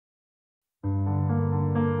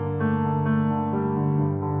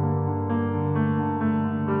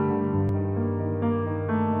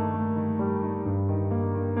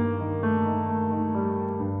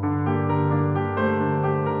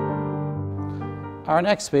Our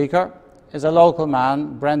next speaker is a local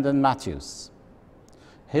man, Brendan Matthews.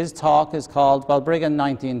 His talk is called Balbriggan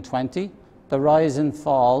 1920, The Rise and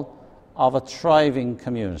Fall of a Thriving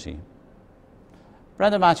Community.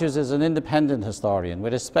 Brendan Matthews is an independent historian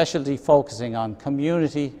with a specialty focusing on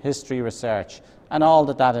community history research and all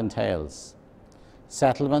that entails.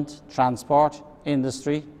 Settlement, transport,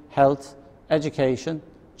 industry, health, education,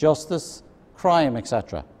 justice, crime,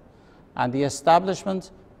 etc. And the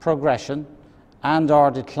establishment, progression and/or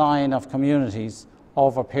decline of communities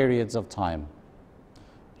over periods of time.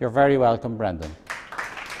 You're very welcome, Brendan.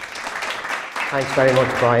 Thanks very much,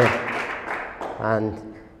 Brian,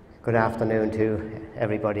 and good afternoon to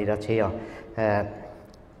everybody that's here.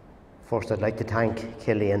 First, I'd like to thank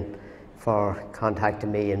Killian for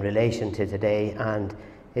contacting me in relation to today, and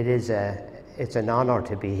it's an honour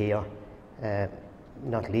to be here,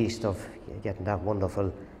 not least of getting that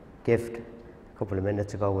wonderful gift a couple of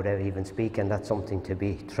minutes ago without even speaking. That's something to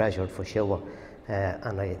be treasured for sure,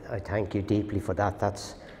 and I thank you deeply for that.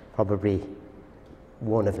 That's probably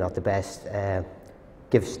one, if not the best,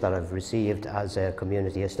 gifts that I've received as a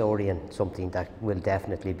community historian, something that will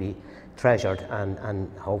definitely be treasured and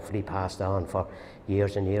hopefully passed on for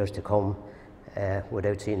years and years to come,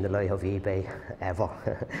 without seeing the light of eBay ever.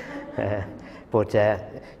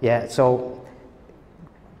 Yeah, so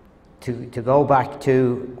to go back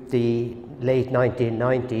to the late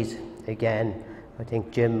 1990s, again, I think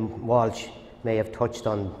Jim Walsh may have touched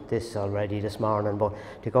on this already this morning, but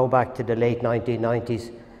to go back to the late 1990s,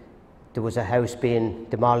 there was a house being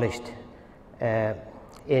demolished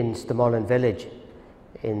in Stamullen village.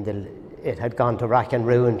 It had gone to rack and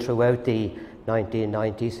ruin throughout the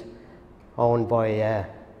 1990s, owned by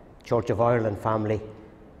Church of Ireland family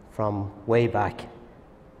from way back,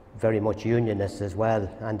 very much unionist as well,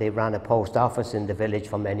 and they ran a post office in the village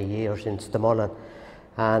for many years in Stamullen.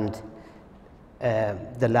 And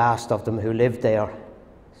the last of them who lived there,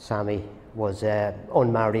 Sammy, was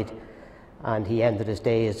unmarried, and he ended his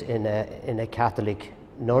days in a Catholic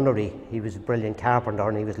nunnery. He was a brilliant carpenter,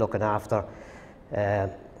 and he was looking after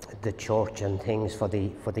the church and things for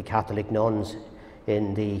the Catholic nuns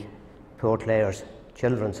in the Poor Clare's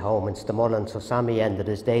Children's Home in Stamullen. So Sammy ended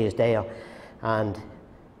his days there, and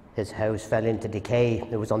his house fell into decay.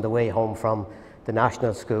 It was on the way home from the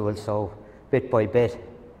national school, so bit by bit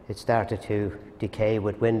it started to decay,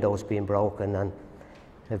 with windows being broken, and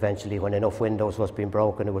eventually when enough windows was being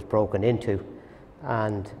broken, it was broken into,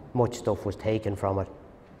 and much stuff was taken from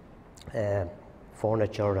it.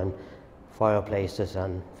 Furniture and fireplaces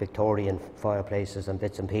and Victorian fireplaces and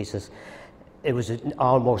bits and pieces. It was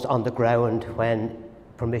almost on the ground when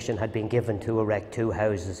permission had been given to erect 2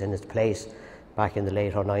 houses in its place back in the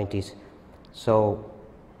later 90s. So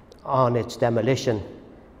on its demolition,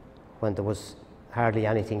 when there was hardly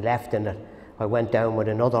anything left in it, I went down with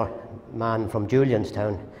another man from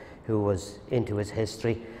Julianstown who was into his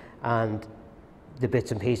history, and the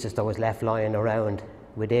bits and pieces that was left lying around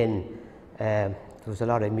within, there was a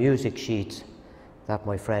lot of music sheets that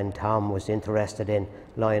my friend Tom was interested in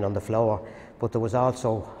lying on the floor, but there was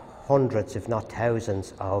also hundreds, if not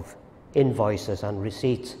thousands, of invoices and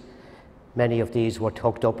receipts. Many of these were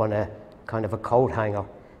tucked up on a kind of a coat hanger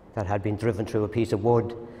that had been driven through a piece of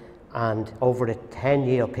wood, and over a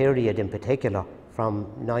 10-year period in particular, from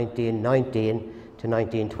 1919 to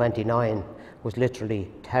 1929, was literally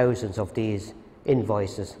thousands of these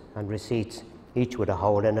invoices and receipts, each with a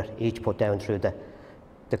hole in it, each put down through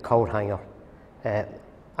the coat hanger.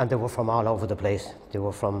 And they were from all over the place. They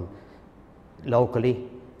were from locally,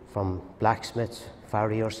 from blacksmiths,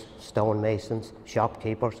 farriers, stonemasons,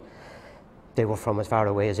 shopkeepers. They were from as far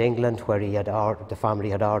away as England, where the family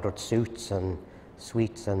had ordered suits and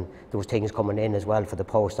sweets, and there was things coming in as well for the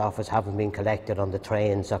post office, having been collected on the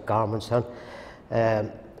trains at Garmanstown.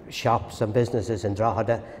 Shops and businesses in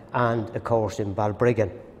Drogheda, and of course in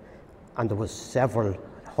Balbriggan. And there was several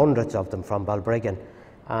hundreds of them from Balbriggan.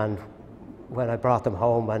 And when I brought them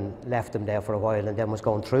home and left them there for a while and then was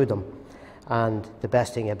going through them, and the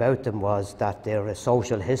best thing about them was that their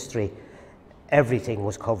social history, everything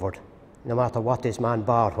was covered. No matter what this man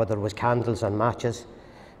bought, whether it was candles and matches,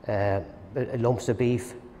 lumps of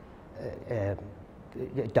beef,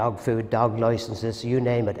 dog food, dog licenses, you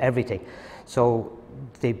name it, everything. So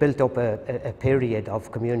they built up a period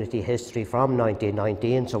of community history from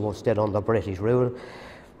 1919, so we're still under British rule,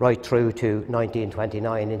 right through to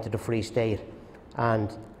 1929 into the Free State.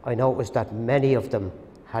 And I noticed that many of them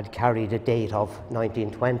had carried a date of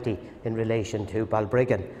 1920 in relation to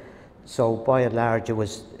Balbriggan. So by and large it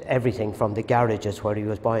was everything from the garages where he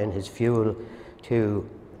was buying his fuel to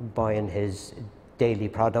buying his daily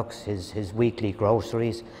products, his weekly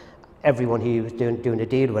groceries, everyone he was doing a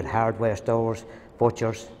deal with, hardware stores,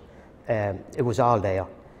 butchers, it was all there.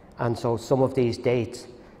 And so some of these dates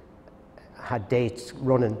had dates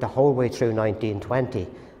running the whole way through 1920.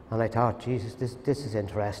 And I thought, Jesus, this is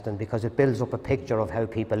interesting, because it builds up a picture of how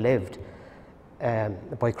people lived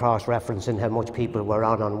by cross-referencing how much people were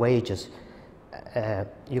on wages.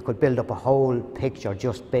 You could build up a whole picture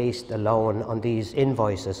just based alone on these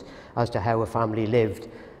invoices as to how a family lived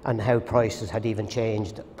and how prices had even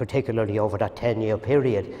changed, particularly over that 10-year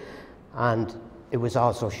period. And it was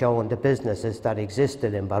also showing the businesses that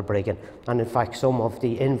existed in Balbriggan. And in fact, some of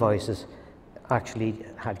the invoices actually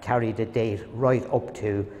had carried a date right up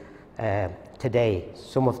to today.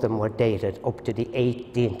 Some of them were dated up to the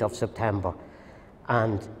 18th of September.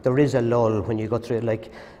 And there is a lull when you go through,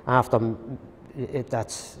 like after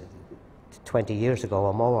that's 20 years ago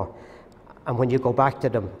or more. And when you go back to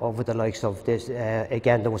them over the likes of this,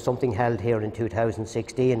 again, there was something held here in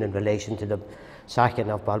 2016 in relation to the sacking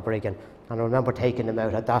of Balbriggan. And I remember taking them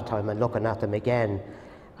out at that time and looking at them again.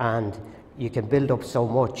 And you can build up so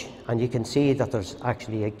much, and you can see that there's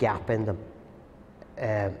actually a gap in them,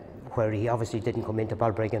 where he obviously didn't come into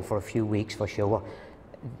Balbriggan for a few weeks for sure.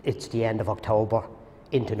 It's the end of October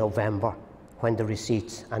into November when the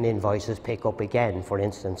receipts and invoices pick up again, for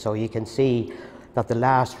instance. So you can see that the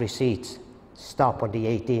last receipts stop on the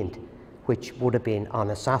 18th, which would have been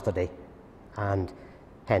on a Saturday, and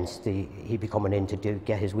hence he'd be coming in to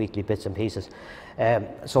get his weekly bits and pieces.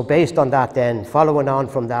 So based on that then, following on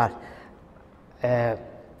from that,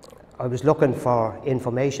 I was looking for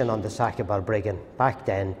information on the sack of Balbriggan back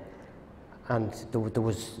then, and there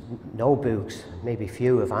was no books, maybe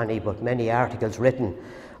few if any, but many articles written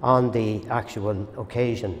on the actual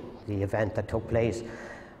occasion, the event that took place.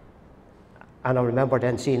 And I remember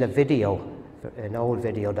then seeing a video, an old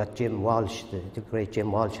video that Jim Walsh, the great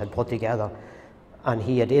Jim Walsh, had put together, and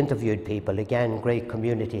he had interviewed people, again, great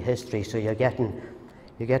community history, so you're getting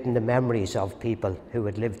the memories of people who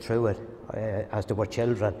had lived through it as they were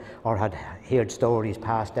children, or had heard stories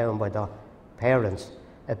passed down by their parents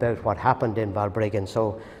about what happened in Balbriggan.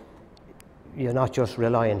 So you're not just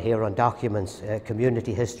relying here on documents.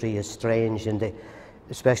 Community history is strange,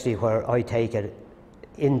 especially where I take it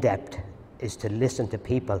in depth, is to listen to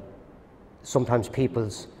people. Sometimes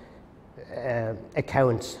people's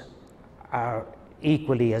accounts are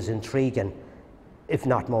equally as intriguing, if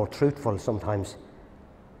not more truthful sometimes,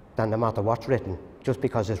 than no matter what's written. Just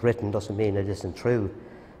because it's written doesn't mean it isn't true.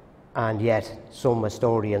 And yet some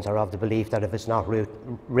historians are of the belief that if it's not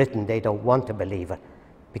written, they don't want to believe it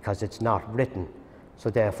because it's not written. So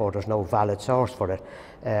therefore there's no valid source for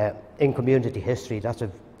it. In community history, that's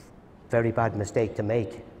a very bad mistake to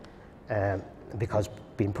make, because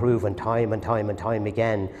been proven time and time and time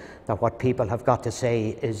again that what people have got to say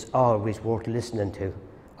is always worth listening to.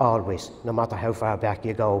 Always, no matter how far back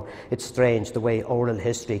you go. It's strange the way oral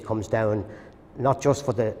history comes down, not just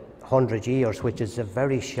for the 100 years, which is a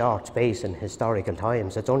very short space in historical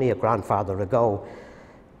times. It's only a grandfather ago,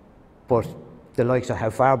 but the likes of how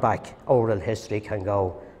far back oral history can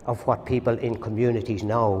go, of what people in communities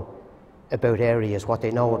know about areas, what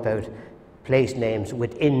they know about place names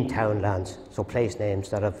within townlands, so place names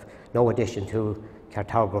that have no addition to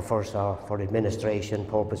cartographers or for administration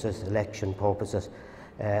purposes, election purposes,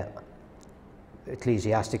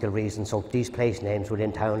 ecclesiastical reasons. So these place names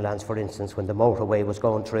within townlands, for instance, when the motorway was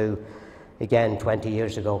going through, again 20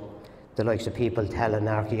 years ago, the likes of people telling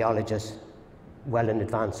archaeologists well in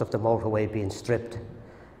advance of the motorway being stripped,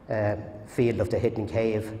 field of the hidden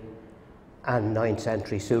cave and 9th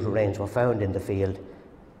century souterrains were found in the field.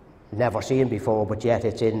 Never seen before, but yet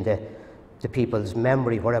it's in the people's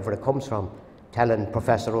memory, wherever it comes from, telling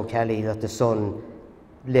Professor O'Kelly that the sun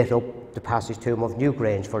lit up the passage tomb of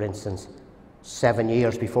Newgrange, for instance, 7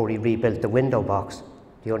 years before he rebuilt the window box,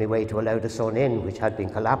 the only way to allow the sun in, which had been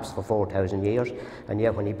collapsed for 4,000 years. And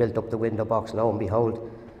yet when he built up the window box, lo and behold,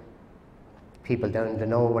 people down in the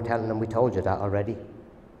know were telling him, we told you that already.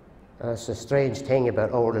 It's a strange thing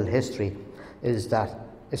about oral history, is that,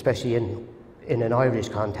 especially in an Irish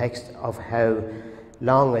context, of how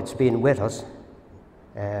long it's been with us,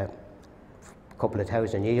 a couple of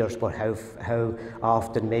thousand years, but how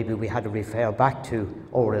often maybe we had to refer back to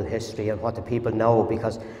oral history and what the people know,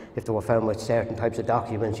 because if they were found with certain types of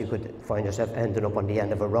documents, you could find yourself ending up on the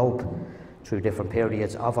end of a rope through different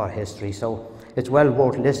periods of our history. So it's well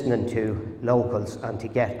worth listening to locals and to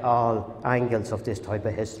get all angles of this type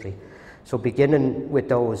of history. So beginning with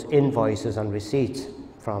those invoices and receipts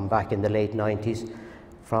from back in the late 90s,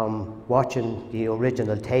 from watching the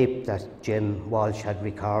original tape that Jim Walsh had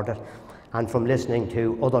recorded, and from listening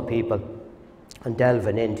to other people and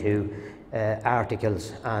delving into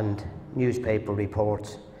articles and newspaper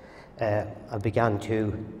reports, I began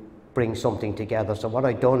to bring something together. So what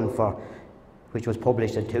I'd done which was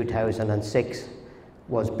published in 2006,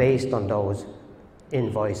 was based on those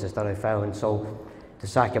invoices that I found. So the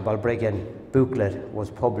Sack of Balbriggan booklet was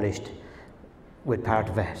published with part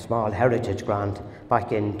of a small heritage grant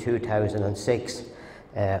back in 2006,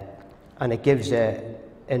 and it gives an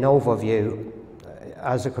overview.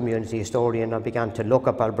 As a community historian, I began to look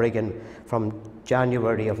at Balbriggan from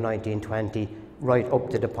January of 1920 right up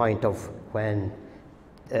to the point of when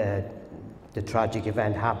the tragic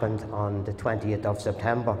event happened on the 20th of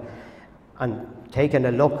September, and taking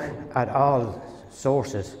a look at all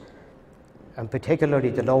sources, and particularly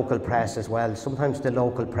the local press as well. Sometimes the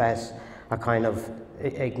local press are kind of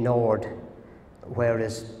ignored,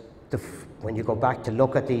 whereas when you go back to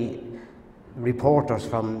look at the reporters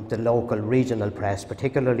from the local regional press,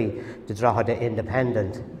 particularly the Drogheda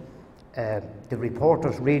Independent, the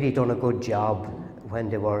reporters really done a good job when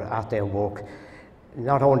they were at their work,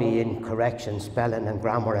 not only in correction, spelling and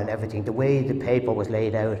grammar and everything, the way the paper was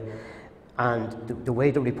laid out and the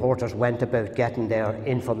way the reporters went about getting their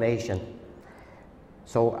information.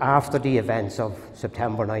 So after the events of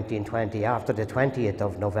September 1920, after the 20th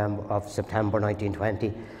of September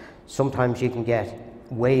 1920, sometimes you can get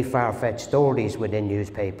way far-fetched stories within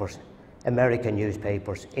newspapers, American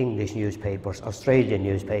newspapers, English newspapers, Australian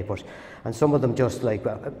newspapers, and some of them just like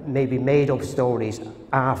maybe made up stories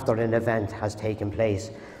after an event has taken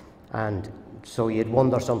place. And so you'd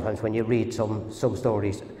wonder sometimes when you read some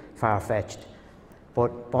stories far-fetched.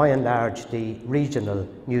 But by and large, the regional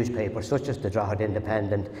newspapers, such as the Drogheda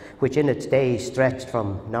Independent, which in its day stretched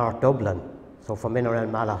from North Dublin, so from in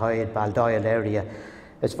around Malahide, Baldoyle area,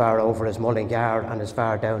 as far over as Mullingar and as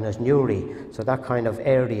far down as Newry. So that kind of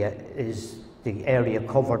area is the area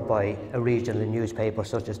covered by a regional newspaper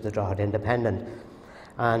such as the Drogheda Independent.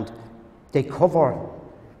 And they cover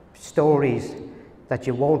stories that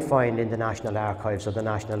you won't find in the National Archives or the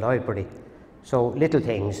National Library. So little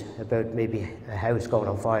things about maybe a house going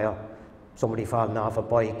on fire, somebody falling off a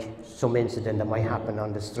bike, some incident that might happen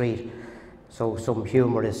on the street. So some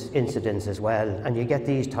humorous incidents as well. And you get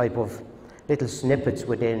these type of little snippets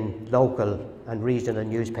within local and regional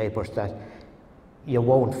newspapers that you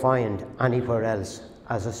won't find anywhere else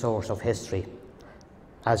as a source of history,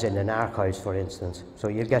 as in an archives, for instance. So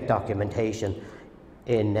you'll get documentation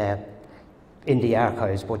in the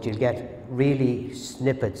archives, but you'll get really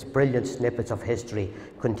snippets, brilliant snippets of history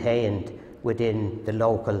contained within the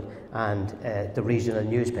local and the regional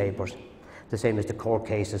newspapers. The same as the court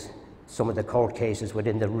cases. Some of the court cases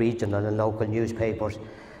within the regional and local newspapers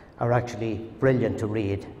are actually brilliant to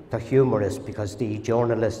read. They're humorous because the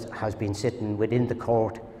journalist has been sitting within the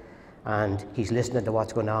court and he's listening to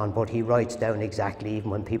what's going on, but he writes down exactly,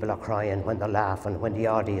 even when people are crying, when they're laughing, when the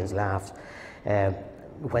audience laughs,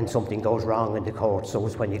 when something goes wrong in the court. So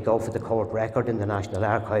it's when you go for the court record in the National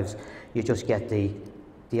Archives, you just get the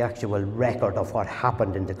actual record of what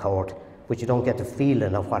happened in the court, but you don't get the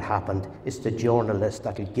feeling of what happened. It's the journalist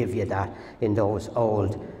that will give you that in those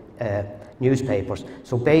old newspapers.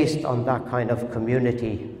 So based on that kind of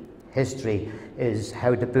community history is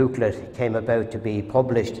how the booklet came about to be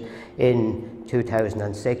published in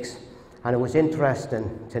 2006. And it was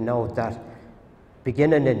interesting to note that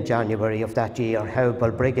beginning in January of that year, how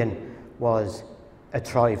Balbriggan was a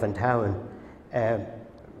thriving town.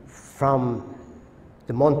 From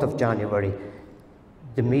the month of January,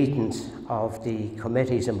 the meetings of the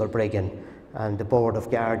committees in Balbriggan and the Board of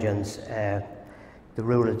Guardians, the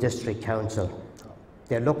Rural District Council,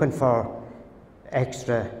 they're looking for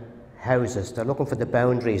extra houses. They're looking for the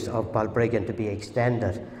boundaries of Balbriggan to be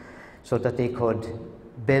extended so that they could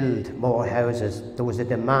build more houses. There was a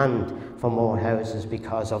demand for more houses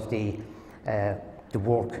because of the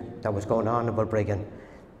work that was going on in Balbriggan.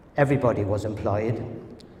 Everybody was employed.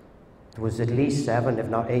 There was at least 700, if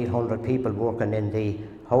not 800 people working in the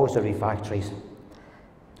hosiery factories.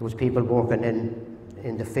 There was people working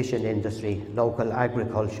in the fishing industry, local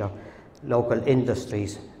agriculture, local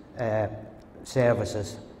industries,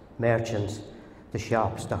 services, merchants, the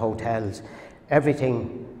shops, the hotels.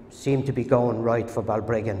 Everything seemed to be going right for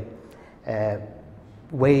Balbriggan.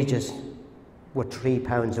 Wages were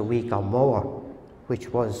 £3 a week or more, which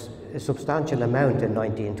was a substantial amount in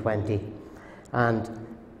 1920. And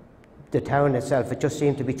the town itself, it just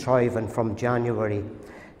seemed to be thriving from January.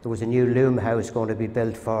 There was a new loom house going to be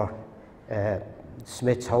built for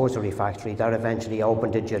Smith's hosiery factory. That eventually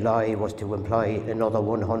opened in July, was to employ another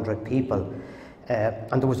 100 people.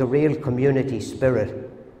 And there was a real community spirit.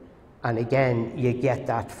 And again, you get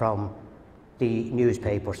that from the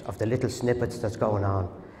newspapers, of the little snippets that's going on.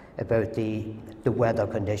 about the weather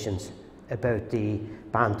conditions, about the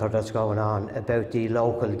banter that's going on, about the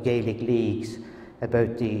local Gaelic leagues,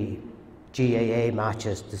 about the GAA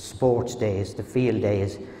matches, the sports days, the field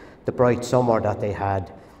days, the bright summer that they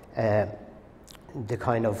had, the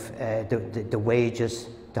kind of the wages,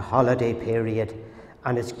 the holiday period,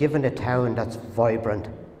 and it's given a town that's vibrant.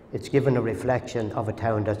 It's given a reflection of a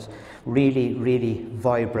town that's really, really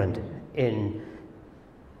vibrant in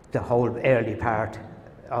the whole early part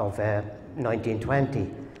of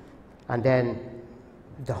 1920. And then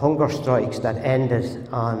the hunger strikes that ended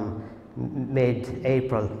on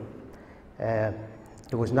mid-April. There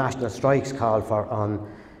was national strikes called for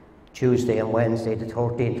on Tuesday and Wednesday, the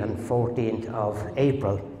 13th and 14th of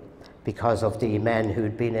April, because of the men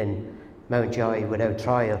who'd been in Mountjoy without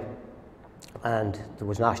trial. And there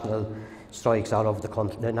was national strikes all over the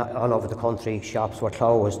country. All over the country, shops were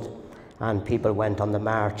closed, and people went on the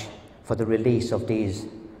march for the release of these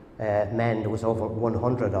men. There was over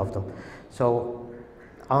 100 of them. So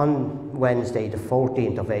on Wednesday, the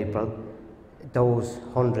 14th of April, those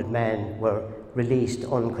 100 men were released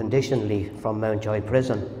unconditionally from Mountjoy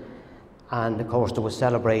prison. And of course there were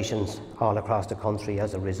celebrations all across the country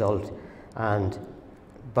as a result, and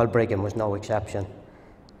Balbriggan was no exception.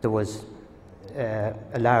 There was a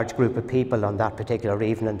large group of people on that particular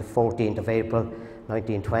evening, the 14th of April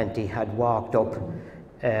 1920, had walked up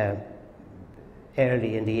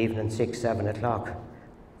early in the evening, 6-7 o'clock,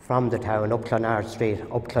 from the town up Clonard Street,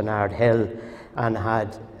 up Clonard Hill, and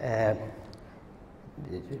had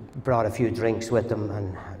brought a few drinks with them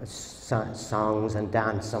and songs and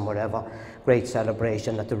dance and whatever. Great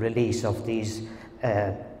celebration at the release of these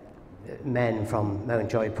men from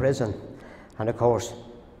Mountjoy prison. And of course,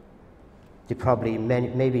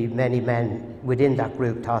 maybe many men within that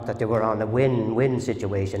group thought that they were on a win-win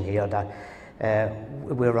situation here, that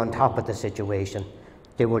we were on top of the situation.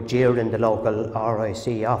 They were jeering the local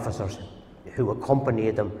RIC officers who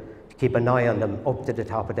accompanied them to keep an eye on them up to the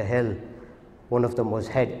top of the hill. One of them was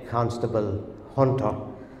Head Constable Hunter,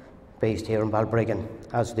 based here in Balbriggan,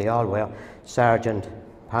 as they all were, Sergeant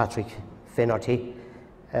Patrick Finnerty,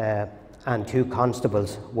 and two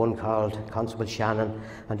constables, one called Constable Shannon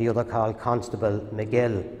and the other called Constable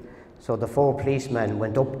McGill. So the four policemen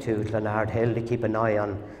went up to Clonard Hill to keep an eye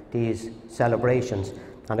on these celebrations.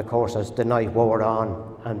 And of course, as the night wore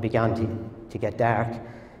on and began to get dark,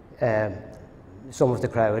 some of the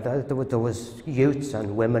crowd, there was youths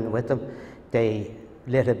and women with them. They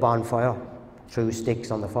lit a bonfire, threw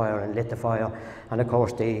sticks on the fire and lit the fire. And of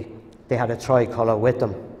course, they had a tricolour with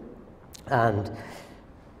them. And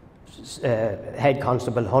Head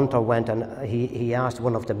Constable Hunter went and he asked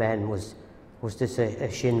one of the men, was this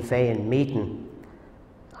a Sinn Féin meeting?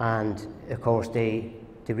 And of course, they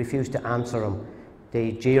refused to answer him.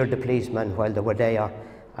 They jeered the policemen while they were there,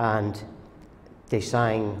 and they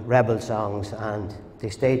sang rebel songs, and they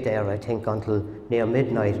stayed there, I think, until near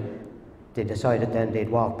midnight. They decided then they'd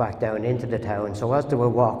walk back down into the town. So as they were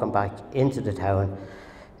walking back into the town,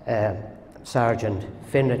 Sergeant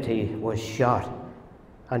Finnerty was shot,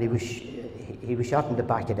 and he was shot in the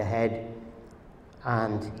back of the head,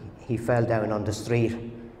 and he fell down on the street.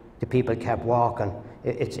 The people kept walking.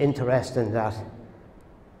 It's interesting that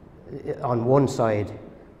on one side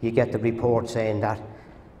you get the report saying that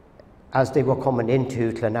as they were coming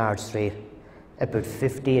into Clonard Street, about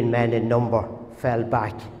 15 men in number fell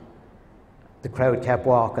back. The crowd kept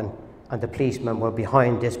walking, and the policemen were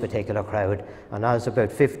behind this particular crowd, and as about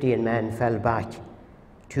 15 men fell back,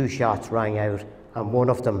 two shots rang out, and one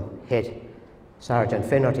of them hit Sergeant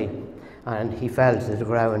Finnerty, and he fell to the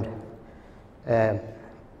ground.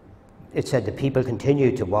 It said the people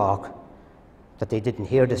continued to walk, that they didn't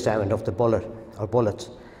hear the sound of the bullet or bullets,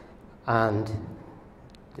 and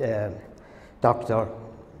the doctor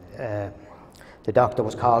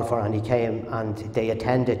was called for, and he came and they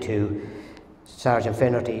attended to Sergeant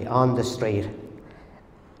Finnerty on the street,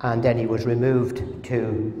 and then he was removed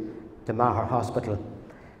to the Maher Hospital,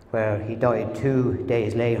 where he died 2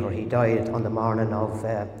 days later. He died on the morning of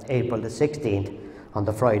April the 16th, on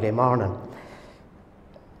the Friday morning.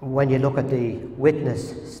 When you look at the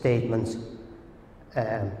witness statements,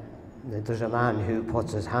 there's a man who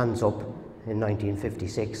puts his hands up in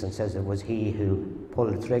 1956 and says it was he who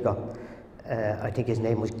pulled the trigger. I think his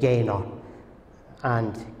name was Gaynor,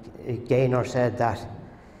 and Gaynor said that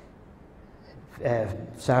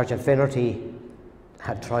Sergeant Finnerty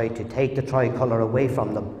had tried to take the tricolour away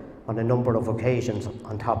from them on a number of occasions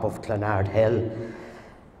on top of Clonard Hill,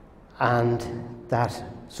 and that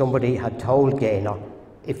somebody had told Gaynor,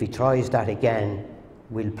 if he tries that again,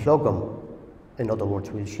 we'll plug him. In other words,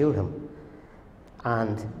 we'll shoot him.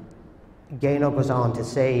 And Gaynor goes on to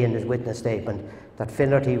say in his witness statement that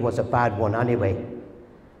Finnerty was a bad one anyway,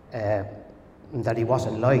 that he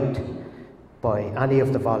wasn't liked by any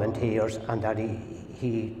of the volunteers, and that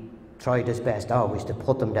he tried his best always to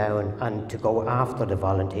put them down and to go after the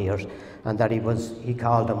volunteers, and that he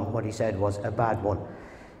called them, what he said was, a bad one.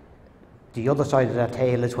 The other side of that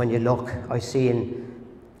tale is when you look, I seen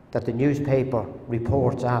that the newspaper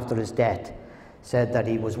reports after his death said that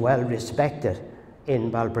he was well respected in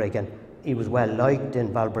Balbriggan, he was well liked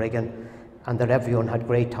in Balbriggan, and that everyone had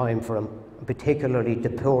great time for him, particularly the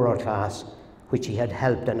poorer class, which he had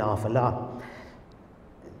helped an awful lot.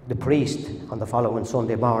 The priest on the following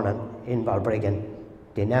Sunday morning in Balbriggan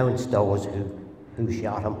denounced those who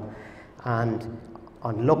shot him, and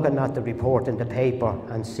on looking at the report in the paper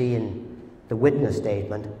and seeing the witness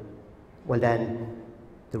statement, well then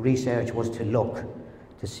the research was to look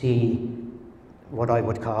to see what I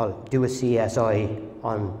would call, do a CSI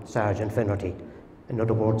on Sergeant Finnerty. In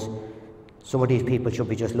other words, some of these people should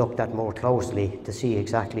be just looked at more closely to see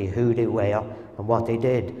exactly who they were and what they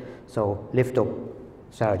did. So lift up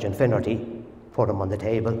Sergeant Finnerty, put him on the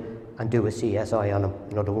table and do a CSI on him.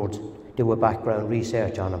 In other words, do a background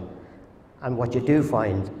research on him. And what you do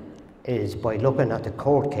find is, by looking at the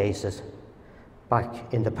court cases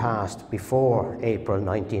back in the past, before April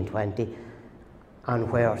 1920,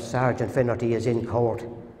 and where Sergeant Finnerty is in court,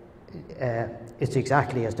 it's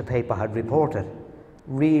exactly as the paper had reported.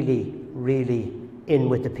 Really, really in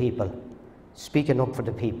with the people, speaking up for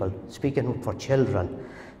the people, speaking up for children.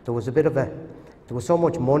 There was so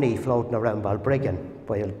much money floating around Balbriggan,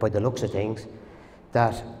 by the looks of things,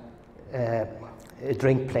 that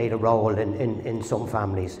drink played a role in some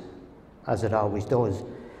families, as it always does.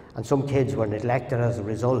 And some kids were neglected as a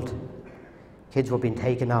result. Kids were being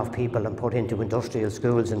taken off people and put into industrial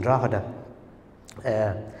schools in Drogheda.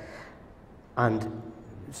 And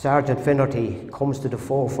Sergeant Finnerty comes to the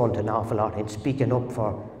forefront an awful lot in speaking up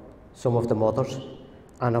for some of the mothers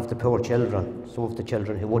and of the poor children, some of the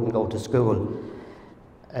children who wouldn't go to school,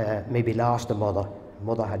 maybe lost a mother.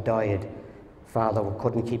 Mother had died, father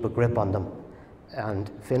couldn't keep a grip on them, and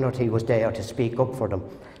Finnerty was there to speak up for them.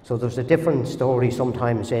 So there's a different story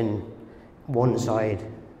sometimes in one side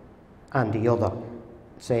and the other,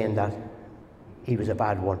 saying that he was a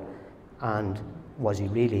bad one, and was he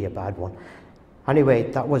really a bad one?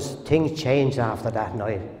 Anyway, things changed after that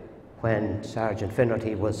night when Sergeant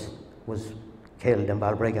Finnerty was killed in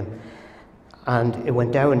Balbriggan, and it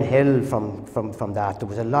went downhill from that. There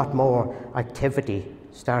was a lot more activity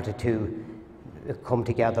started to come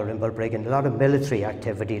together in Balbriggan, a lot of military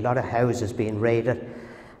activity, a lot of houses being raided,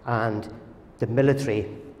 and the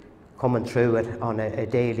military coming through it on a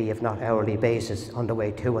daily, if not hourly basis, on the way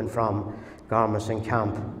to and from Gormerson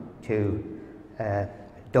Camp to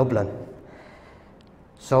Dublin.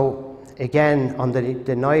 So again, on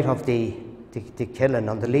the night of the killing,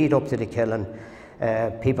 on the lead up to the killing,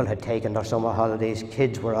 people had taken their summer holidays,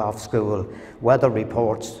 kids were off school, weather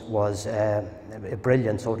reports was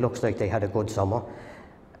brilliant, so it looks like they had a good summer.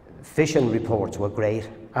 Fishing reports were great,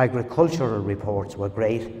 agricultural reports were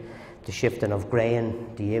great, the shifting of grain,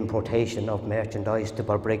 the importation of merchandise to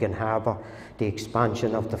Balbriggan Harbour, the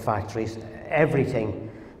expansion of the factories, everything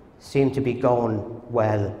seemed to be going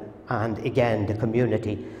well, and again the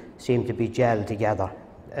community seemed to be gelled together.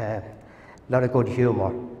 A lot of good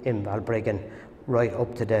humour in Balbriggan right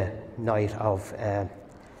up to the night of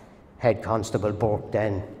Head Constable Burke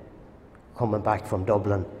then coming back from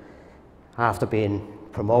Dublin after being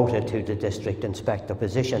promoted to the district inspector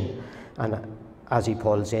position, and as he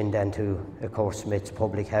pulls in then to, of course, Smith's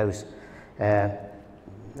public house.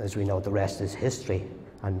 As we know, the rest is history,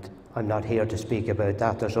 and I'm not here to speak about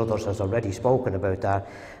that. There's others has already spoken about that,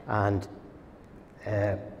 and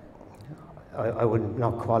I would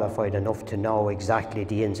not qualified enough to know exactly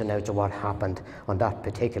the ins and outs of what happened on that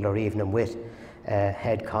particular evening with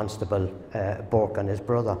Head Constable Burke and his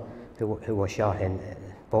brother, who were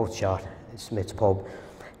both shot in Smith's pub.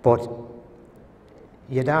 But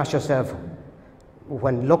you'd ask yourself,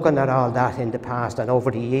 when looking at all that in the past and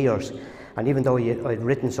over the years, and even though I'd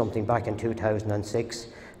written something back in 2006,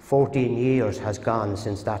 14 years has gone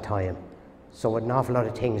since that time. So an awful lot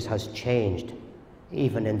of things has changed,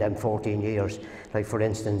 even in them 14 years. Like, for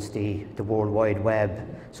instance, the World Wide Web.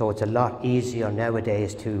 So it's a lot easier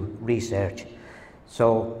nowadays to research.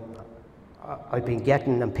 So I've been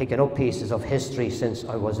getting and picking up pieces of history since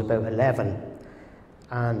I was about 11,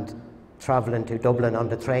 and travelling to Dublin on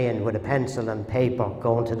the train with a pencil and paper,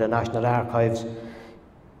 going to the National Archives,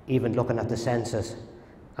 even looking at the census,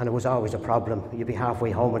 and it was always a problem. You'd be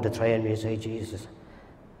halfway home on the train and you'd say, Jesus,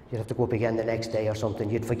 You'd have to go up again the next day or something.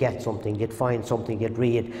 You'd forget something, you'd find something, you'd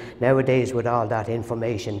read. Nowadays, with all that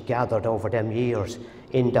information gathered over them years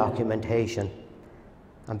in documentation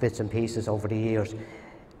and bits and pieces over the years,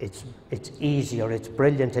 it's easier, it's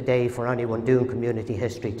brilliant today for anyone doing community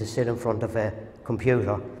history to sit in front of a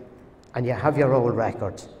computer and you have your old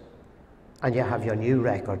records and you have your new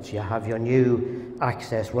records, you have your new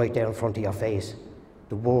access right there in front of your face.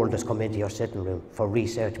 The world has come into your sitting room for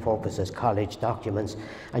research purposes, college documents,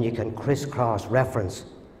 and you can crisscross reference.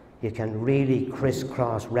 You can really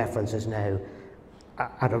crisscross references now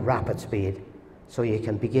at a rapid speed. So you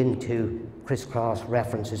can begin to crisscross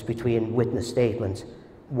references between witness statements.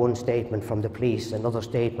 One statement from the police, another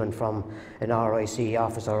statement from an RIC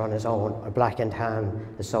officer on his own, a black and tan,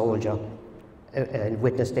 a soldier, a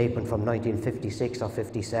witness statement from 1956 or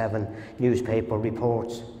 57, newspaper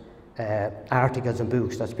reports, articles and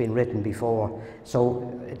books that's been written before.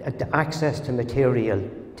 So the access to material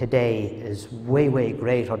today is way, way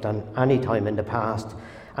greater than any time in the past,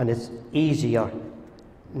 and it's easier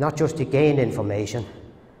not just to gain information,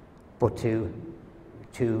 but to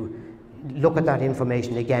look at that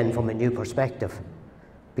information again from a new perspective,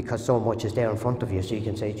 because so much is there in front of you, so you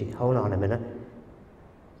can say, gee, hold on a minute,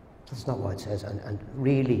 that's not what it says. And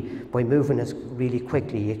really, by moving this really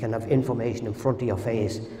quickly, you can have information in front of your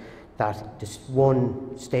face that this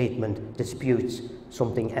one statement disputes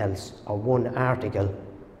something else, or one article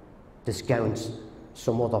discounts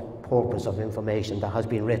some other purpose of information that has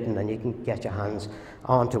been written, and you can get your hands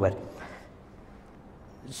onto it.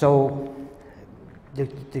 So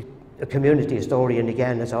the community historian,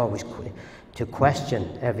 again, is always to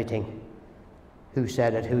question everything. Who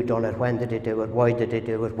said it, who done it, when did they do it, why did they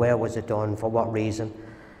do it, where was it done, for what reason?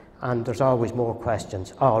 And there's always more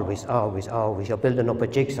questions, always, always, always. You're building up a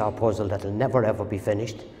jigsaw puzzle that'll never ever be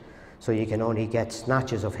finished, so you can only get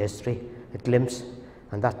snatches of history, a glimpse,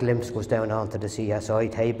 and that glimpse goes down onto the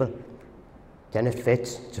CSI table. Then it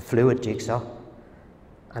fits, it's a fluid jigsaw,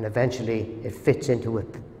 and eventually it fits into a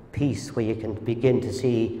piece where you can begin to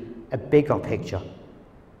see a bigger picture,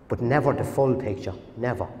 but never the full picture,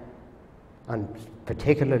 never. And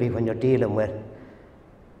particularly when you're dealing with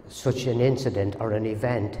such an incident or an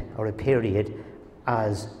event or a period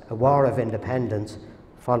as a war of independence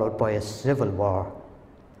followed by a civil war,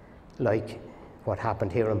 like what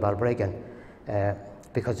happened here in Balbriggan,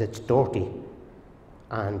 because it's dirty,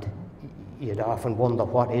 and you'd often wonder,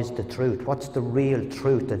 what is the truth? What's the real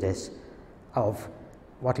truth of this, of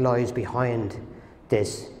what lies behind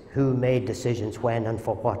this? Who made decisions when and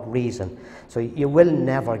for what reason? So you will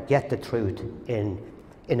never get the truth in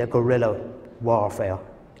a guerrilla warfare.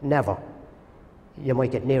 Never. You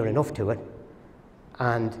might get near enough to it,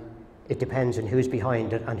 and it depends on who's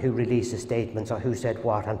behind it and who releases statements, or who said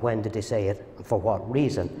what and when did they say it and for what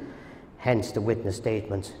reason. Hence the witness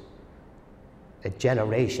statements, a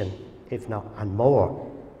generation, if not and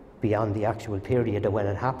more, beyond the actual period of when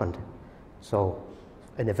it happened. So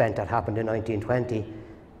an event that happened in 1920,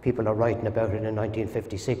 people are writing about it in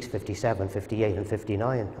 1956, 57, 58 and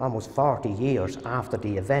 59, almost 40 years after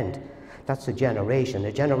the event. That's a generation.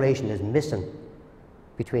 A generation is missing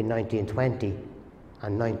between 1920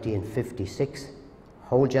 and 1956.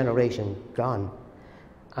 Whole generation gone.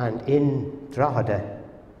 And in Drogheda,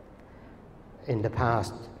 in the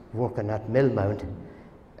past, working at Millmount,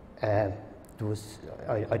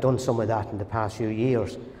 I done some of that in the past few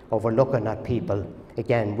years, overlooking at people,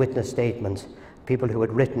 again, witness statements, people who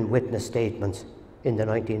had written witness statements in the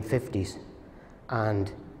 1950s,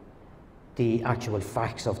 and the actual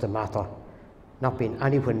facts of the matter not being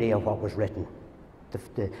anywhere near what was written.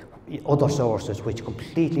 The other sources which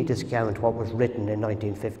completely discount what was written in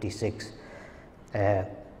 1956. And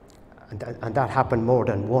that happened more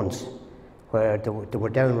than once, where there were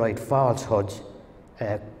downright falsehoods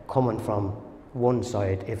coming from one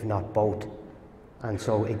side, if not both. And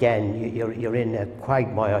so again, you're in a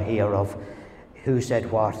quagmire here of who said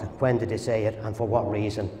what, when did they say it, and for what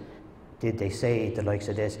reason did they say the likes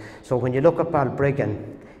of this. So when you look at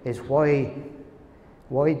Balbriggan, is why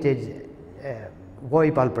Balbriggan,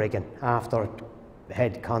 after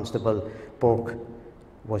head constable Burke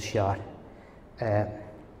was shot,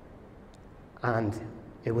 and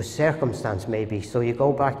it was circumstance maybe. So you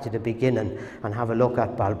go back to the beginning and have a look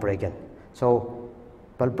at Balbriggan. So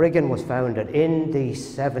Balbriggan was founded in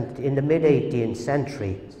the mid-18th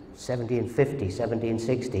century, 1750,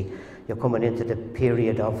 1760. You're coming into the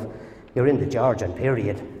period of, you're in the Georgian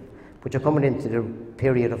period, but you're coming into the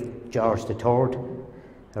period of George III,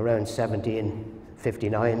 around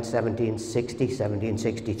 1759, 1760,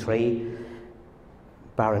 1763.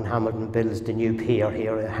 Baron Hamilton builds the new pier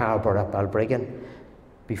here in harbour at Balbriggan.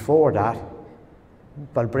 Before that,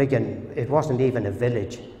 Balbriggan, it wasn't even a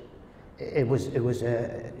village. It was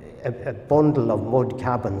a bundle of mud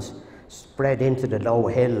cabins spread into the low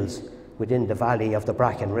hills within the valley of the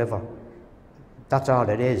Bracken River. That's all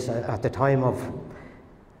it is. At the time of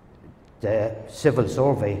the civil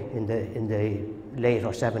survey in the later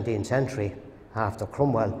 17th century, after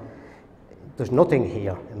Cromwell, there's nothing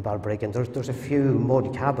here in Balbriggan. There's a few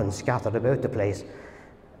mud cabins scattered about the place.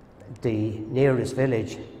 The nearest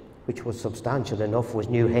village, which was substantial enough, was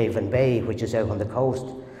Newhaven Bay, which is out on the coast.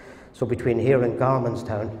 So between here and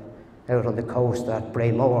Garmanstown, out on the coast at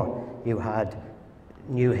Braemore, you had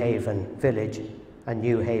Newhaven Village and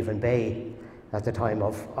Newhaven Bay. At the time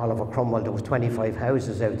of Oliver Cromwell, there was 25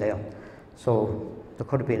 houses out there. So there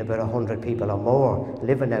could have been about 100 people or more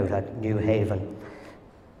living out at Newhaven.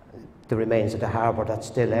 The remains of the harbour that's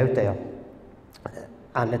still out there.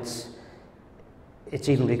 And it's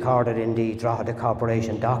even recorded in the Drogheda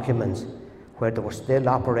Corporation documents, where they were still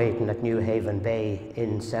operating at Newhaven Bay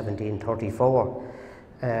in 1734,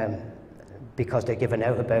 because they're given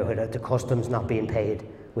out about it, the customs not being paid,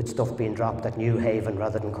 with stuff being dropped at Newhaven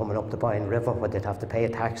rather than coming up the Boyne River, where they'd have to pay a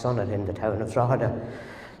tax on it in the town of Drogheda.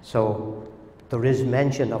 So there is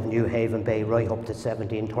mention of Newhaven Bay right up to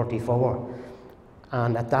 1734,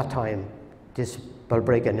 and at that time this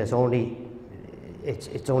Balbriggan is only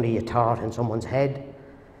it's only a thought in someone's head.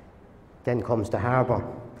 Then comes the harbour,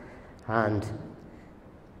 and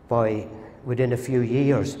within a few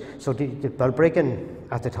years, so the Balbriggan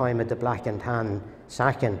at the time of the Black and Tan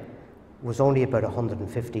sacking was only about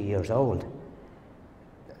 150 years old.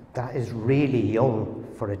 That is really young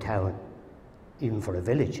for a town, even for a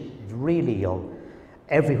village. It's really young.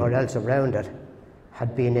 Everywhere else around it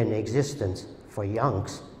had been in existence for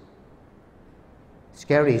yonks.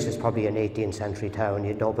 Skerries is probably an 18th century town,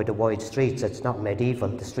 you know, by the wide streets. It's not medieval,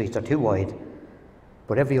 the streets are too wide.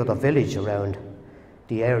 But every other village around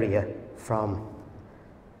the area, from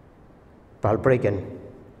Balbriggan,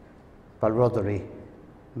 Balruddery,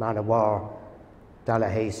 Manawar,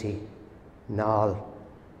 Dalahasey, Nall,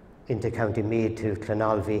 into County Meath to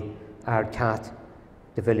Clonalvy, Ardcath,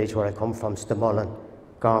 the village where I come from, Stamullen,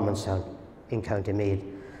 Garmanstown in County Meath.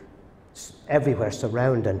 Everywhere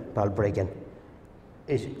surrounding Balbriggan,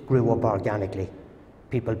 it grew up organically.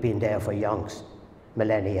 People been there for yonks,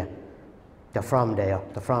 millennia. They're from there,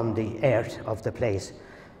 they're from the earth of the place.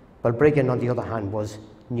 Balbriggan, on the other hand, was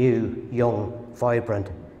new, young,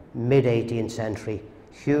 vibrant, mid-18th century,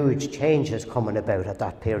 huge changes coming about at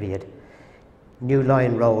that period. New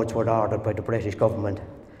line roads were ordered by the British government.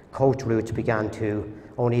 Coach routes began to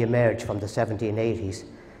only emerge from the 1780s.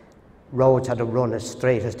 Roads had to run as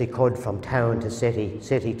straight as they could from town to city,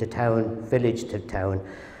 city to town, village to town.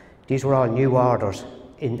 These were all new orders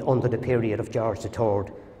under the period of George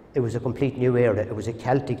III. It was a complete new era. It was a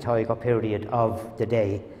Celtic Tiger period of the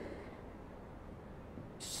day.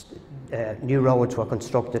 New roads were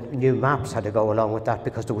constructed, new maps had to go along with that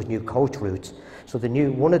because there was new coach routes. So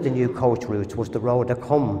one of the new coach routes was the road that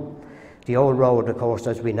come. The old road, of course,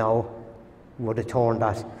 as we know, would have turned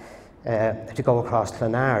that to go across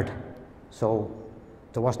Clonard. So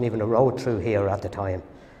there wasn't even a road through here at the time.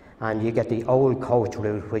 And you get the old coach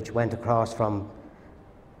route, which went across from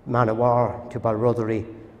Manawar to Balruddery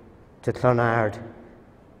to Clonard,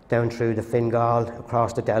 down through the Fingal,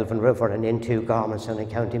 across the Delvin River and into Garmanstown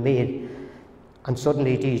and County Meath. And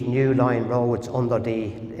suddenly these new line roads under the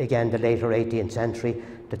later 18th century,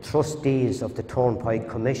 the trustees of the Turnpike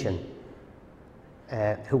Commission,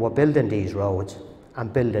 who were building these roads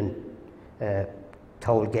and building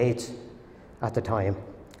toll gates at the time,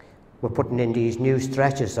 were putting in these new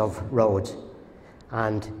stretches of roads.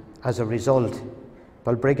 And as a result,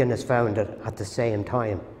 Balbriggan is founded at the same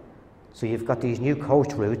time. So you've got these new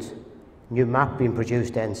coach routes, new map being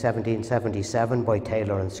produced in 1777 by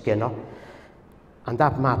Taylor and Skinner, and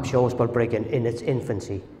that map shows Balbriggan in its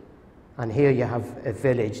infancy. And here you have a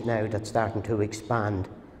village now that's starting to expand,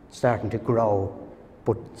 starting to grow,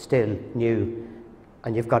 but still new.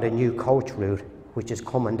 And you've got a new coach route which is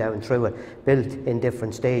coming down through it, built in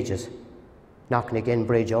different stages. Knocknagein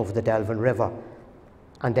Bridge over the Delvin River,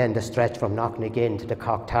 and then the stretch from Knocknagein to the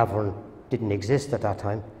Cock Tavern didn't exist at that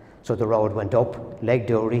time. So the road went up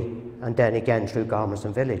Legdury and then again through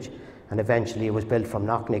Garmanstown Village, and eventually it was built from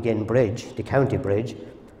Knocknagein Bridge, the county bridge,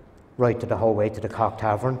 right to the whole way to the Cock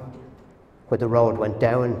Tavern, where the road went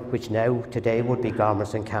down, which now today would be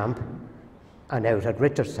Garmanstown Camp, and out at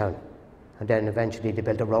Richardstown. And then eventually they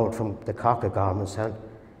built a road from the Cock of Garmanstown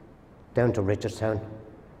down to Richardstown,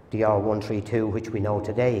 the R132, which we know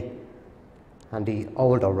today. and the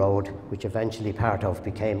older road, which eventually part of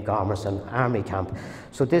became Gormerson Army Camp.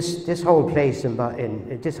 So this whole place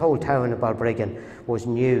this whole town of Balbriggan was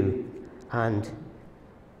new and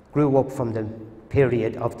grew up from the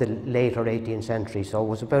period of the later 18th century. So it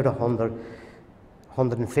was about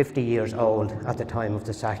 150 years old at the time of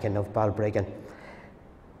the sacking of Balbriggan.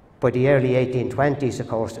 By the early 1820s, of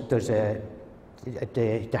course, there's the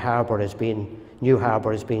harbour new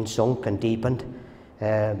harbour has been sunk and deepened.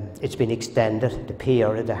 It's been extended. The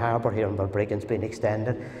pier at the harbour here in Balbriggan has been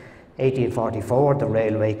extended. 1844, the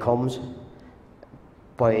railway comes.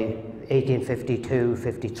 By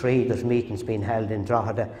 1852-53, there's meetings being held in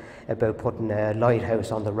Drogheda about putting a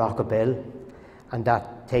lighthouse on the Rockabill, and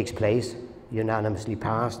that takes place, unanimously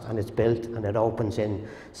passed, and it's built, and it opens in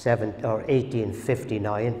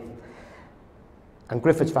 1859. And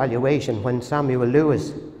Griffith's valuation, when Samuel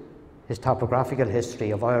Lewis, his topographical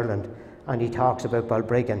history of Ireland, and he talks about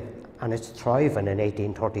Balbriggan, and it's thriving in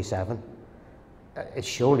 1837. It's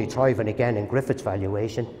surely thriving again in Griffith's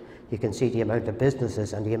valuation. You can see the amount of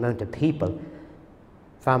businesses and the amount of people,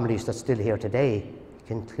 families that's still here today. You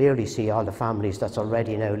can clearly see all the families that's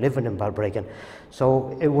already now living in Balbriggan.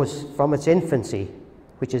 So it was from its infancy,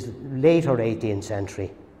 which is later 18th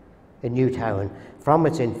century, a new town. From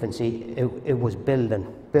its infancy, it was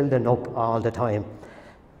building up all the time,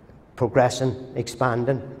 progressing,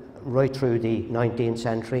 expanding, right through the 19th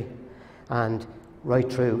century and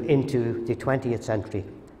right through into the 20th century.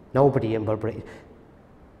 Nobody in Balbriggan.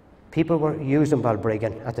 People were using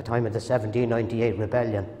Balbriggan at the time of the 1798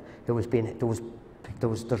 rebellion.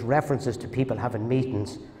 There's references to people having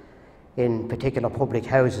meetings in particular public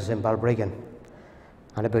houses in Balbriggan,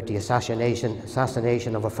 and about the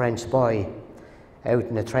assassination of a French spy out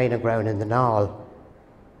in a training ground in the Nall.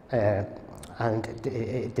 And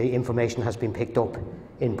the information has been picked up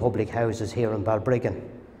in public houses here in Balbriggan.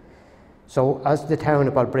 So as the town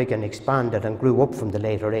of Balbriggan expanded and grew up from the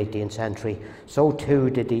later 18th century, so too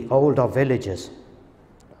did the older villages,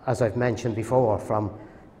 as I've mentioned before, from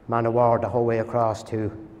Manawar the whole way across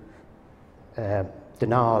to the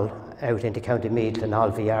Nall, out into County Meath, the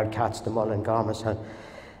Nall, Viard, Cats, the Mullen, Gormerson.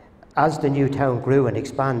 As the new town grew and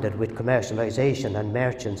expanded with commercialisation and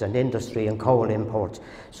merchants and industry and coal imports,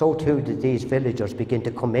 so too did these villagers begin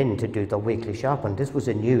to come in to do their weekly shopping. This was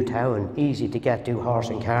a new town, easy to get to, horse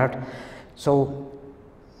and cart. So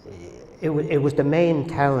it was the main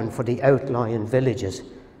town for the outlying villages.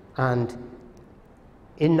 And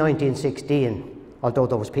in 1916, although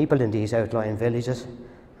there was people in these outlying villages,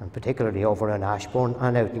 and particularly over in Ashbourne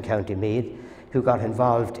and out in County Meath, who got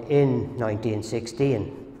involved in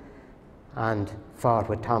 1916 and fought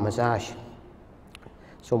with Thomas Ashe.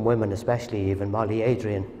 Some women, especially even Molly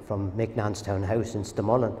Adrian from Micknanstown House in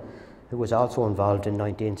Stamullen, who was also involved in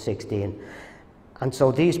 1916. And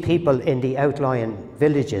so these people in the outlying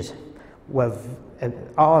villages were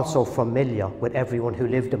also familiar with everyone who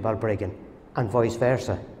lived in Balbriggan, and vice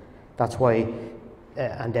versa. That's why,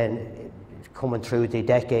 and then coming through the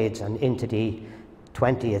decades and into the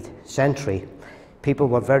 20th century, people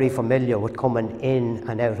were very familiar with coming in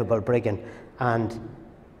and out of Balbriggan. And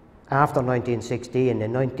after 1916,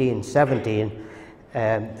 in 1917,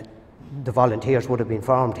 the volunteers would have been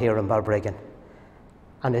formed here in Balbriggan.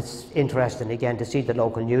 And it's interesting again to see the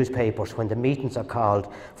local newspapers when the meetings are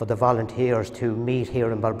called for the volunteers to meet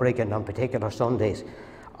here in Balbriggan on particular Sundays,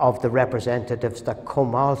 of the representatives that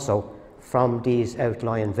come also from these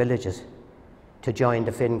outlying villages to join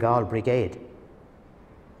the Fingal Brigade.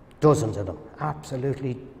 Dozens of them,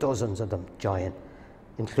 absolutely dozens of them join,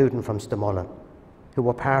 including from Stamullen, who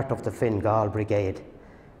were part of the Fingal Brigade.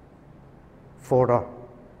 Further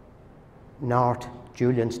north,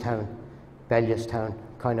 Julianstown, Bellewstown,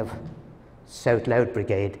 kind of South Louth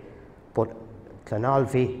Brigade, but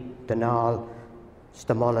Clonalvy, Dunall,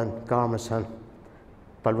 Stamullen, Gormerson,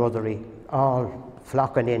 Balruddery, all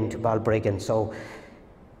flocking into Balbriggan. So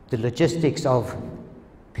the logistics of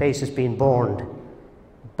places being burned,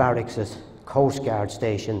 barracks, Coast Guard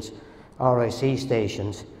stations, RIC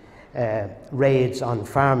stations, raids on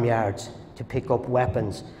farmyards to pick up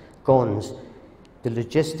weapons, guns, the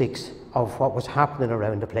logistics of what was happening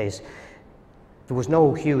around the place. There was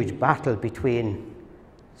no huge battle between,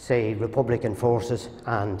 say, Republican forces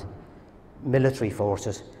and military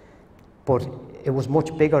forces, but it was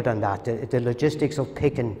much bigger than that. The logistics of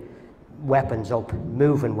picking weapons up,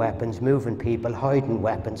 moving people, hiding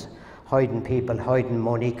weapons, hiding people, hiding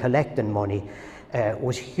money, collecting money,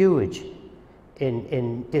 was huge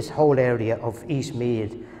in this whole area of East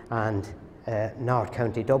Meath and North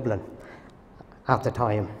County Dublin at the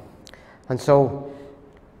time. And so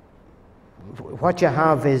what you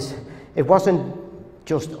have is, it wasn't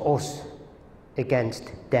just us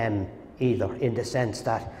against them either, in the sense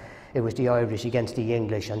that it was the Irish against the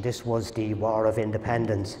English, and this was the War of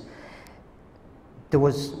Independence. There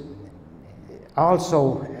was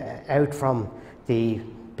also out from the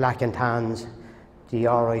Black and Tans, the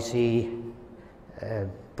RIC,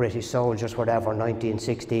 British soldiers, whatever,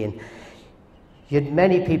 1916. You had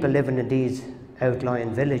many people living in these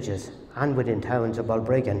outlying villages and within towns of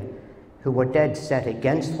Balbriggan who were dead set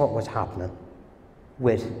against what was happening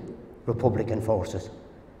with Republican forces.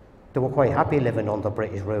 They were quite happy living under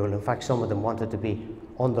British rule. In fact, some of them wanted to be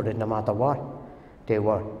under it no matter what. They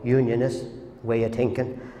were unionists, way of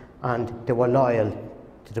thinking, and they were loyal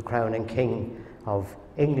to the Crown and King of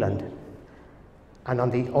England. And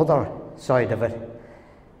on the other side of it,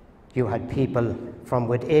 you had people from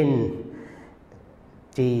within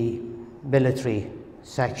the military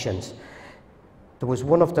sections. There was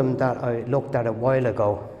one of them that I looked at a while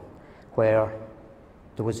ago, where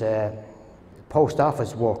there was a post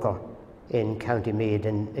office worker in County Meath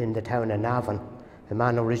in the town of Navan, a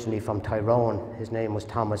man originally from Tyrone. His name was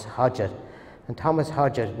Thomas Hodgett. And Thomas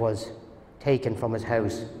Hodgett was taken from his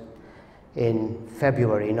house in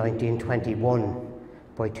February 1921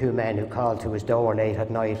 by two men who called to his door late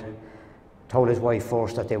at night, told his wife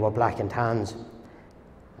first that they were Black and Tans,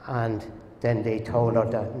 and then they told her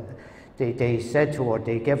that they said to her,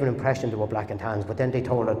 they gave an impression they were Black and Tans, but then they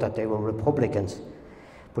told her that they were Republicans.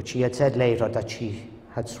 But she had said later that she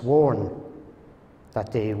had sworn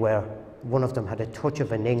that they were, one of them had a touch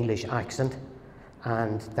of an English accent,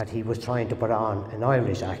 and that he was trying to put on an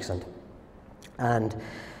Irish accent. And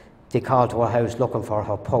they called to her house looking for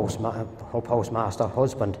her postmaster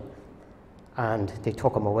husband, and they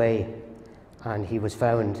took him away, and he was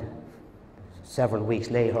found several weeks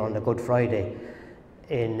later on a Good Friday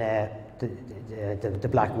in the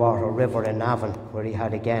Blackwater River in Navan, where he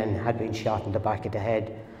had been shot in the back of the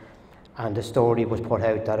head. And the story was put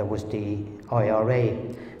out that it was the IRA,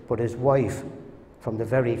 but his wife, from the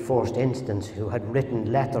very first instance, who had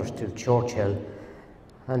written letters to Churchill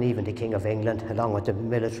and even the King of England, along with the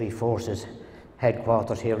military forces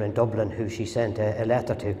headquarters here in Dublin, who she sent a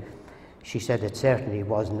letter to, she said it certainly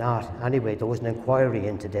was not. Anyway, there was an inquiry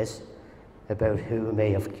into this about who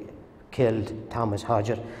may have killed Thomas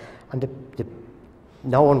Hodgett, and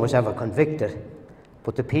no one was ever convicted,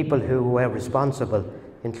 but the people who were responsible,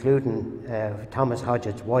 including Thomas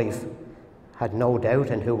Hodgett's wife, had no doubt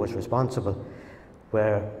in who was responsible,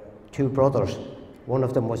 were two brothers. One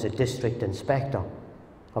of them was a district inspector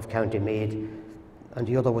of County Meath, and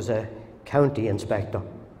the other was a county inspector.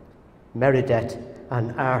 Meredith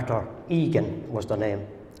and Arthur Egan was their name.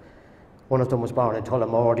 One of them was born in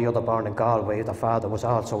Tullamore, the other born in Galway. The father was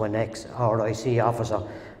also an ex-RIC officer,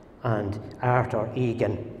 and Arthur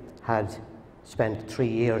Egan had spent 3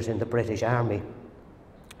 years in the British Army.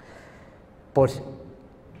 But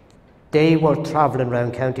they were travelling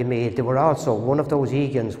around County Meath. They were also, one of those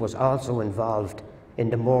Egans was also involved in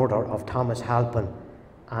the murder of Thomas Halpin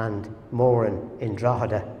and Moran in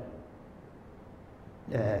Drogheda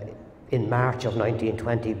in March of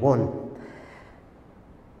 1921.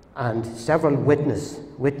 And several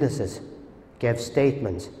witnesses gave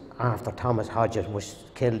statements after Thomas Hodgett was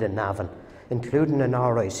killed in Navan, including an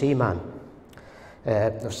RIC man.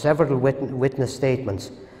 There are several witness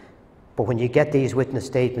statements, but when you get these witness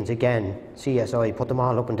statements again, CSI, put them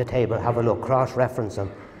all up on the table, have a look, cross-reference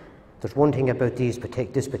them. There's one thing about this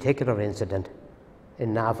particular incident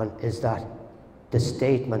in Navan, is that the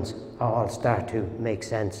statements all start to make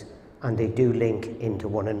sense, and they do link into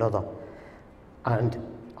one another. And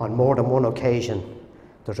on more than one occasion,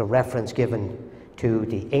 there's a reference given to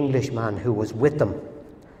the Englishman who was with them.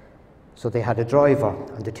 So they had a driver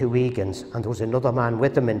and the two Egans, and there was another man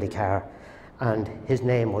with them in the car, and his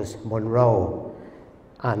name was Monroe.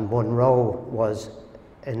 And Monroe was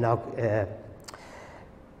a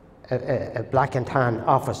Black and Tan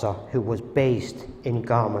officer who was based in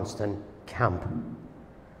Gormanston Camp.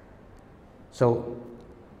 So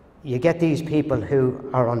you get these people who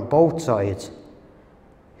are on both sides,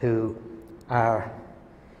 who are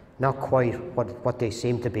not quite what they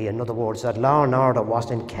seem to be. In other words, that law and order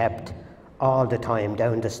wasn't kept all the time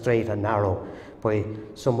down the straight and narrow by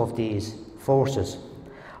some of these forces.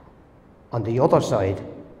 On the other side,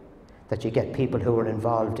 that you get people who are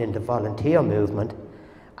involved in the volunteer movement,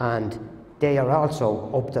 and they are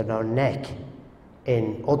also up to their neck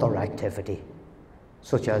in other activity,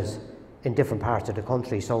 such as in different parts of the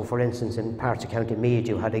country. So for instance, in parts of County Meath,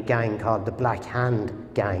 you had a gang called the Black Hand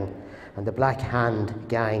Gang, and the Black Hand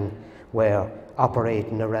Gang were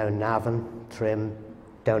operating around Navan, Trim,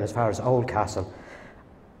 down as far as Oldcastle,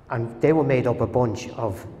 and they were made up a bunch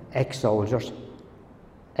of ex-soldiers,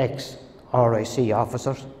 RIC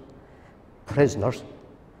officers, prisoners,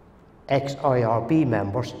 ex-IRB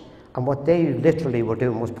members, and what they literally were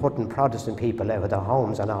doing was putting Protestant people out of their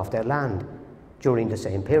homes and off their land during the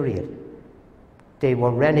same period. They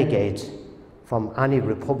were renegades from any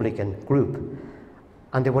Republican group,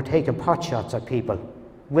 and they were taking pot shots at people,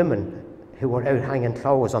 women who were out hanging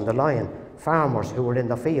clothes on the line, farmers who were in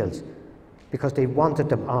the fields, because they wanted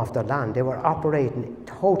them off their land. They were operating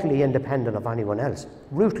totally independent of anyone else.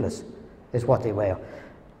 Ruthless is what they were.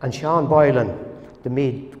 And Sean Boylan, the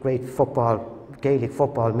Meath great Gaelic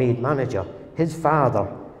football Meath manager, his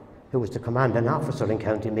father, who was the commanding officer in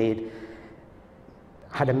County Meath,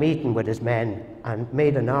 had a meeting with his men and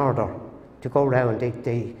made an order to go round.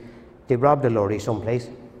 They robbed a lorry someplace,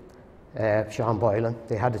 Sean Boylan.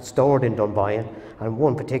 They had it stored in Dunboyne, and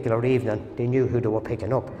one particular evening they knew who they were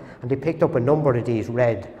picking up. And they picked up a number of these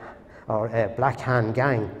red or Black Hand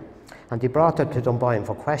gang, and they brought them to Dunboyne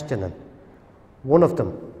for questioning. One of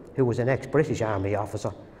them, who was an ex-British Army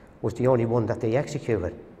officer, was the only one that they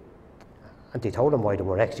executed. And they told him why they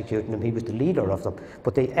were executing him. He was the leader of them.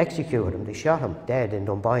 But they executed him. They shot him dead in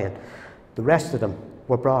Dunboyne. The rest of them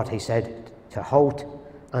were brought, he said, to Howth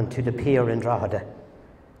and to the pier in Drogheda,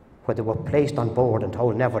 where they were placed on board and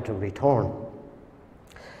told never to return.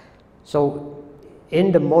 So,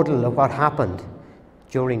 in the muddle of what happened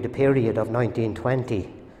during the period of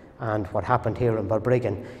 1920 and what happened here in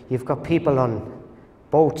Balbriggan, you've got people on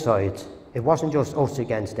both sides. It wasn't just us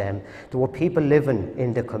against them. There were people living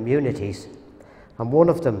in the communities, and one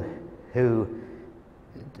of them who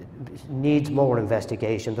needs more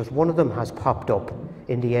investigation. There's one of them has popped up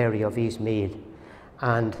in the area of East Meath,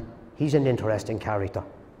 and he's an interesting character,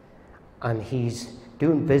 and he's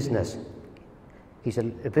doing business. He's a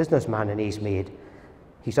businessman in East Meath.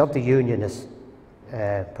 He's of the unionist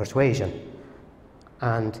persuasion,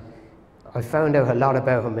 and I found out a lot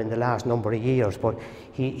about him in the last number of years, but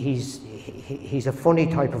he's a funny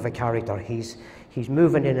type of a character. He's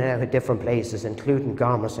moving in and out of different places, including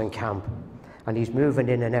Gormason Camp, and he's moving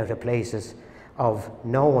in and out of places of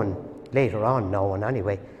knowing, later on knowing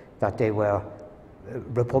anyway, that they were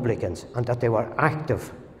Republicans and that they were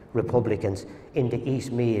active Republicans in the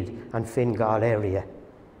East Meath and Fingal area,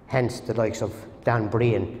 hence the likes of Dan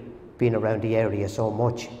Breen being around the area so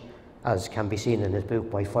much, as can be seen in his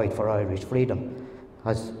book My Fight for Irish Freedom,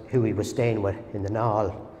 as who he was staying with in the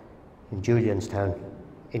Naal, in Julianstown,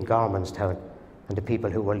 in Gormanstown, and the people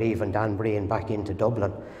who were leaving Dan Breen back into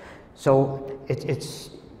Dublin. So it's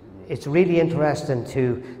really interesting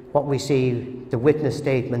to what we see, the witness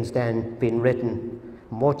statements then being written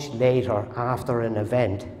much later after an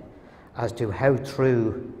event, as to how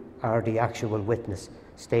true are the actual witness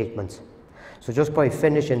statements. So just by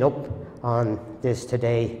finishing up on this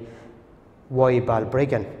today, why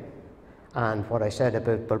Balbriggan, and what I said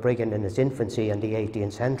about Balbriggan in its infancy in the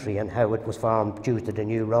 18th century and how it was formed due to the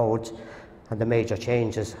new roads and the major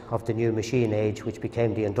changes of the new machine age, which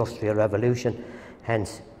became the Industrial Revolution,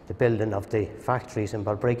 hence the building of the factories in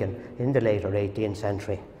Balbriggan in the later 18th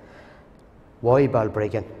century. Why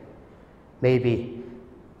Balbriggan? Maybe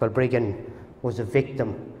Balbriggan was a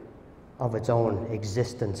victim of its own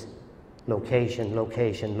existence. Location,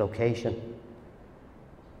 location, location.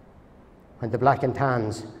 When the Black and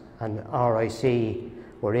Tans and RIC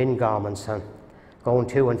were in Gormanstown, going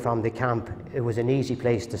to and from the camp, it was an easy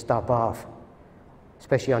place to stop off,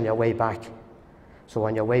 especially on your way back. So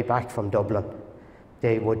on your way back from Dublin,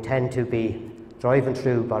 they would tend to be driving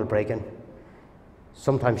through Balbriggan,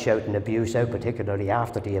 sometimes shouting abuse out, particularly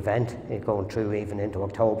after the event, going through even into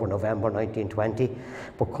October, November 1920.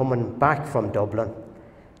 But coming back from Dublin,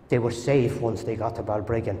 they were safe once they got to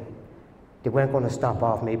Balbriggan. They weren't going to stop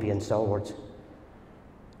off maybe in Swords,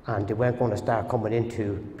 and they weren't going to start coming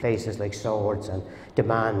into places like Swords and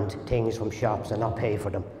demand things from shops and not pay for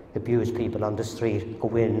them, abuse people on the street,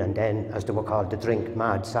 go in and then, as they were called, the drink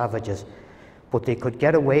mad savages. But they could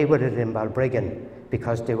get away with it in Balbriggan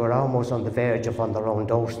because they were almost on the verge of on their own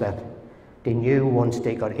doorstep. They knew once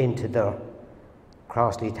they got into their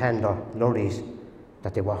Crossley tender lorries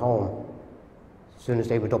that they were home. As soon as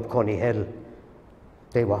they went up Cunny Hill,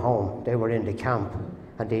 they were home. They were in the camp,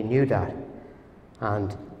 and they knew that.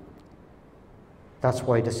 And that's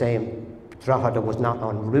why the same Drogheda was not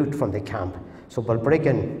en route from the camp. So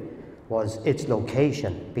Balbriggan was its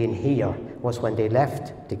location, being here, was when they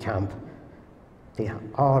left the camp. They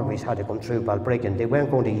always had to come through Balbriggan. They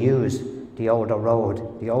weren't going to use the older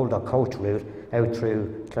road, the older coach route, out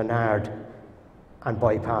through Clonard and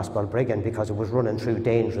bypass Balbriggan, because it was running through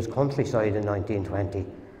dangerous countryside in 1920.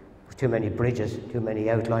 Too many bridges, too many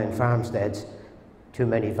outlying farmsteads, too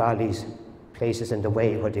many valleys, places in the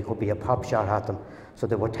way where there could be a pop shot at them. So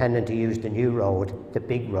they were tending to use the new road, the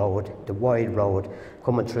big road, the wide road,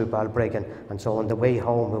 coming through Balbriggan. And so on the way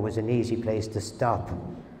home, it was an easy place to stop,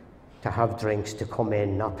 to have drinks, to come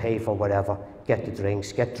in, not pay for whatever, get the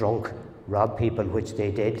drinks, get drunk, rob people, which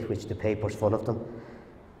they did, which the paper's full of them,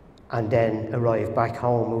 and then arrive back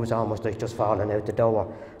home. It was almost like just falling out the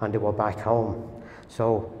door, and they were back home.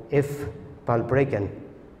 So if Balbriggan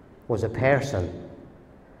was a person,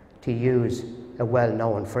 to use a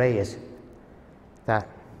well-known phrase, that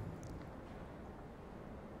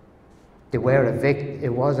it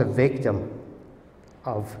was a victim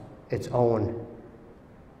of its own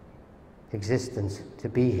existence to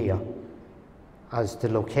be here, as the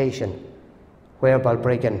location where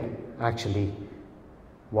Balbriggan actually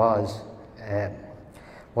was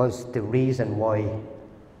the reason why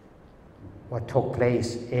what took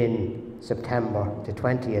place in September, the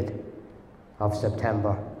 20th of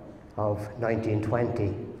September of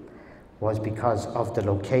 1920, was because of the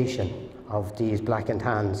location of these black and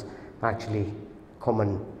tans actually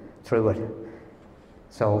coming through it.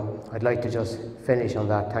 So I'd like to just finish on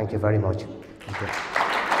that. Thank you very much. Thank you.